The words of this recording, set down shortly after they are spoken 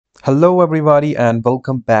Hello everybody and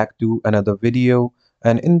welcome back to another video,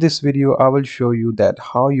 and in this video I will show you that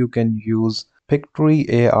how you can use Pictory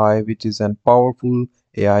AI, which is a powerful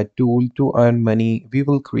AI tool to earn money. We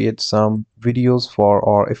will create some videos for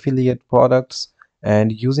our affiliate products,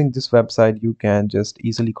 and using this website you can just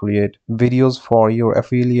easily create videos for your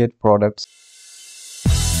affiliate products.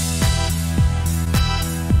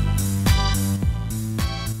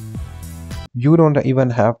 You don't even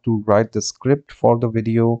have to write the script for the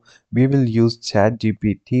video. We will use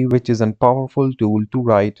ChatGPT, which is a powerful tool to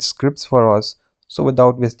write scripts for us. So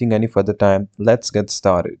without wasting any further time, let's get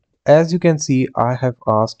started. As you can see, I have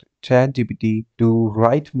asked ChatGPT to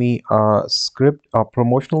write me a script, a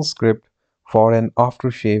promotional script for an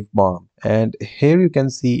aftershave balm. And here you can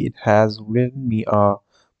see it has written me a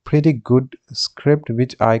pretty good script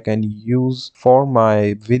which I can use for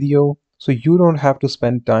my video. So you don't have to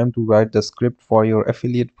spend time to write the script for your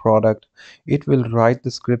affiliate product. It will write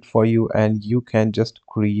the script for you and you can just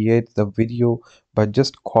create the video by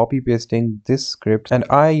just copy pasting this script. And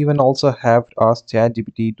I even also have asked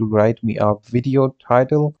ChatGPT to write me a video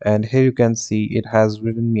title, and here you can see it has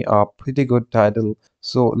written me a pretty good title.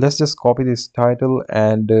 So let's just copy this title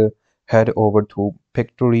and head over to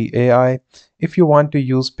Pictory AI. If you want to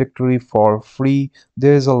use Pictory for free,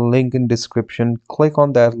 there is a link in description. Click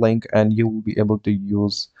on that link and you will be able to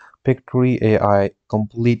use Pictory AI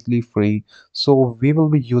completely free. So we will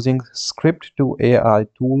be using script to AI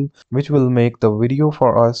tool which will make the video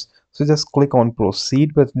for us. So just click on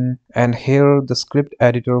proceed button, and here the script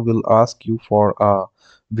editor will ask you for a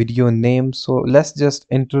video name. So let's just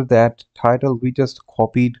enter that title we just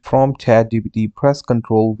copied from ChatGPT. Press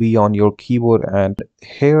Ctrl V on your keyboard and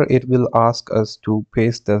here it will ask us to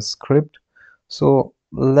paste the script. So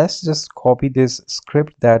let's just copy this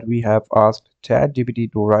script that we have asked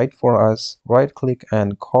ChatGPT to write for us. Right click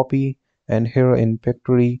and copy, and here in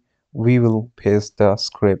Pictory we will paste the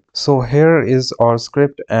script. So here is our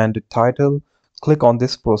script and title. Click on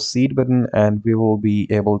this proceed button and we will be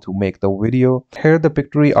able to make the video. Here the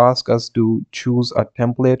Pictory asks us to choose a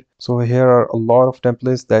template. So here are a lot of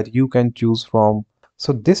templates that you can choose from.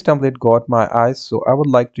 So this template got my eyes, so I would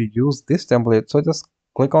like to use this template. So just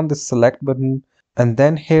click on this select button and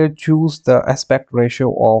then here choose the aspect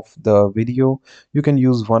ratio of the video. You can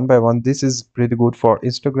use 1:1. This is pretty good for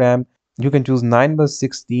Instagram. You can choose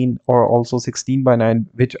 9:16 or also 16:9,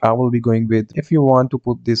 which I will be going with. If you want to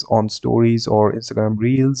put this on stories or Instagram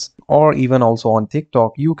reels or even also on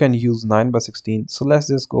TikTok, you can use 9:16. So let's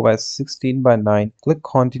just go by 16:9. Click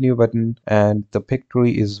continue button and the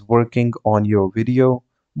Pictory is working on your video.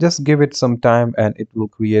 Just give it some time and it will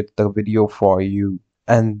create the video for you.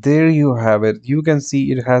 And there you have it. You can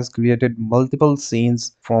see it has created multiple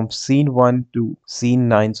scenes from scene 1 to scene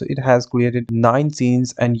 9. So it has created 9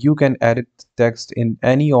 scenes and you can edit text in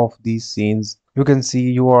any of these scenes. You can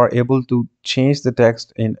see you are able to change the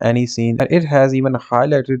text in any scene, and it has even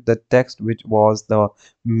highlighted the text which was the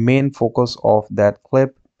main focus of that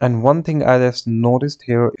clip. And one thing I just noticed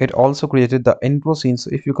here, it also created the intro scene. So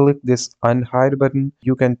if you click this unhide button,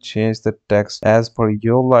 you can change the text as per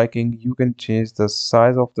your liking. You can change the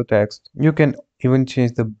size of the text. You can even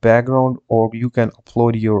change the background, or you can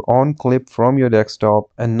upload your own clip from your desktop.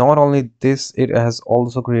 And not only this, it has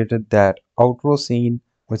also created that outro scene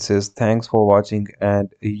which says thanks for watching and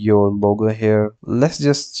your logo here. Let's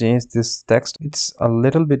just change this text. It's a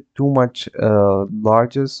little bit too much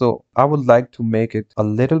larger, so I would like to make it a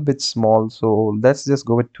little bit small. So let's just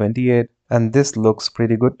go with 28, and this looks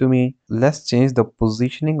pretty good to me. Let's change the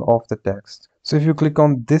positioning of the text. So if you click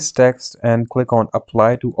on this text and click on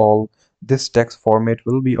apply to all, this text format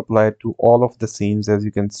will be applied to all of the scenes. As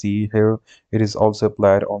you can see here, it is also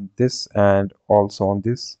applied on this and also on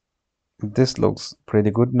this. This looks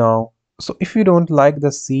pretty good now. So if you don't like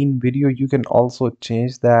the scene video, you can also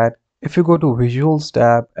change that. If you go to visuals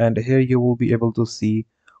tab, and here you will be able to see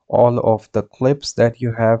all of the clips that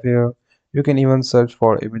you have here. You can even search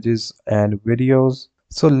for images and videos.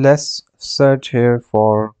 So let's search here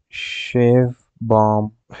for shave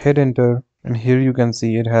balm, hit enter, and here you can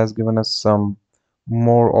see it has given us some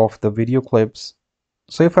more of the video clips.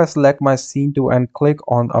 So if I select my scene 2 and click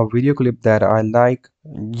on a video clip that I like,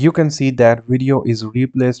 you can see that video is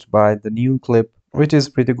replaced by the new clip, which is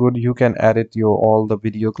pretty good. You can edit your all the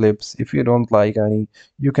video clips. If you don't like any,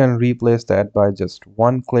 you can replace that by just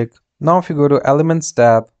one click. Now if you go to Elements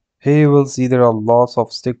tab, here you will see there are lots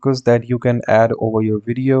of stickers that you can add over your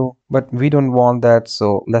video, but we don't want that,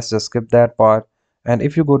 so let's just skip that part. And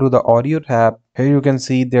if you go to the audio tab, here you can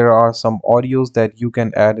see there are some audios that you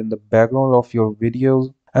can add in the background of your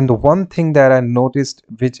videos. And the one thing that I noticed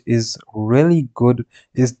which is really good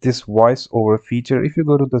is this voiceover feature. If you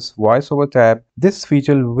go to this voiceover tab, this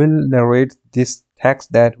feature will narrate this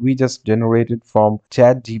text that we just generated from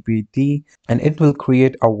ChatGPT, and it will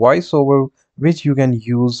create a voiceover which you can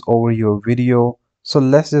use over your video. So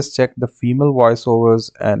let's just check the female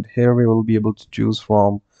voiceovers, and here we will be able to choose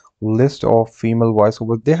from list of female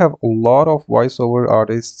voiceovers. They have a lot of voiceover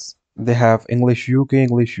artists. They have English UK,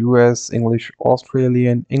 English US, English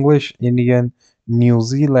Australian, English Indian, New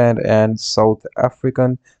Zealand, and South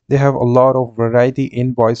African. They have a lot of variety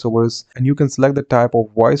in voiceovers, and you can select the type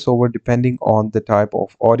of voiceover depending on the type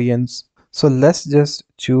of audience. So let's just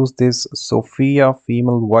choose this Sophia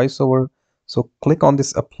female voiceover. So click on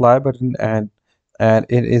this apply button, and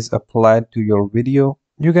it is applied to your video.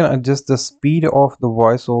 You can adjust the speed of the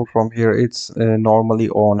voiceover from here. It's normally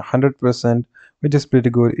on 100%, which is pretty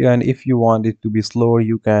good. And if you want it to be slower,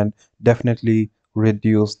 you can definitely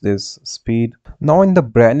reduce this speed. Now in the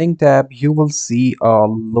branding tab, you will see a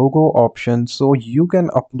logo option. So you can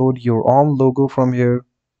upload your own logo from here.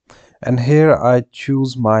 And here I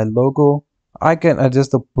choose my logo. I can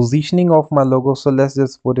adjust the positioning of my logo. So let's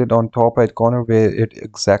just put it on top right corner where it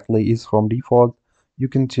exactly is from default. You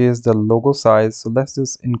can change the logo size. So let's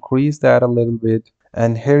just increase that a little bit.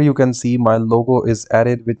 And here you can see my logo is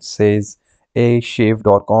added, which says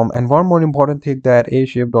ashave.com. And one more important thing, that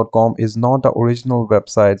ashave.com is not the original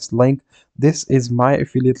website's link. This is my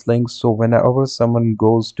affiliate link, so whenever someone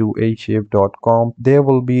goes to ashave.com, they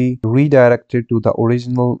will be redirected to the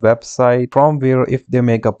original website, from where if they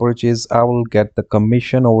make a purchase, I will get the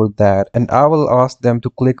commission over that, and I will ask them to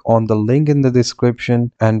click on the link in the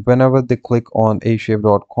description, and whenever they click on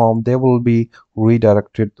ashave.com, they will be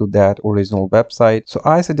redirected to that original website. So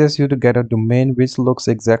I suggest you to get a domain which looks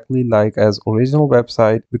exactly like as original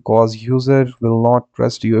website, because users will not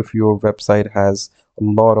trust you if your website has a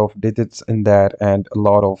lot of digits in that and a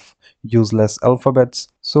lot of useless alphabets.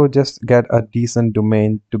 So just get a decent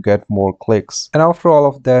domain to get more clicks. And after all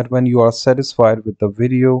of that, when you are satisfied with the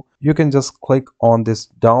video, you can just click on this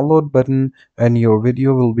download button and your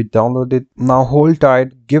video will be downloaded. Now hold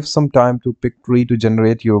tight, give some time to Pictory to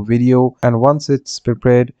generate your video, and once it's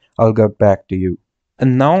prepared, I'll get back to you.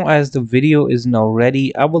 And now as the video is now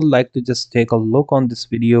ready, I would like to just take a look on this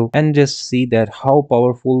video and just see that how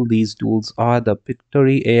powerful these tools are, the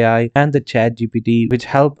Pictory AI and the ChatGPT, which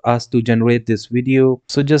help us to generate this video.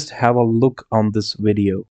 So just have a look on this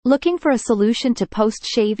video. Looking for a solution to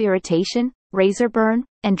post-shave irritation, razor burn,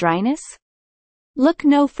 and dryness? Look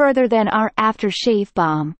no further than our aftershave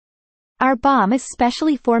balm. Our balm is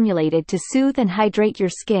specially formulated to soothe and hydrate your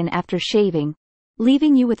skin after shaving,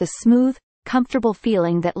 leaving you with a smooth, comfortable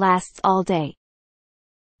feeling that lasts all day.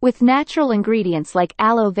 With natural ingredients like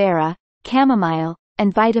aloe vera, chamomile,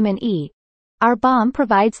 and vitamin E, our balm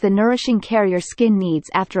provides the nourishing care your skin needs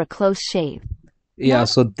after a close shave. Yeah,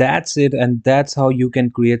 so that's it, and that's how you can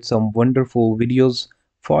create some wonderful videos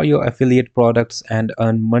for your affiliate products and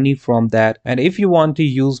earn money from that. And if you want to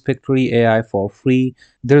use Pictory AI for free,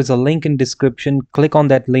 there's a link in description. Click on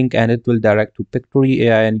that link and it will direct to Pictory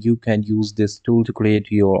AI, and you can use this tool to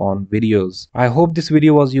create your own videos. I hope this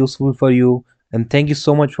video was useful for you, and thank you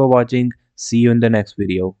so much for watching. See you in the next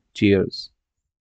video. Cheers.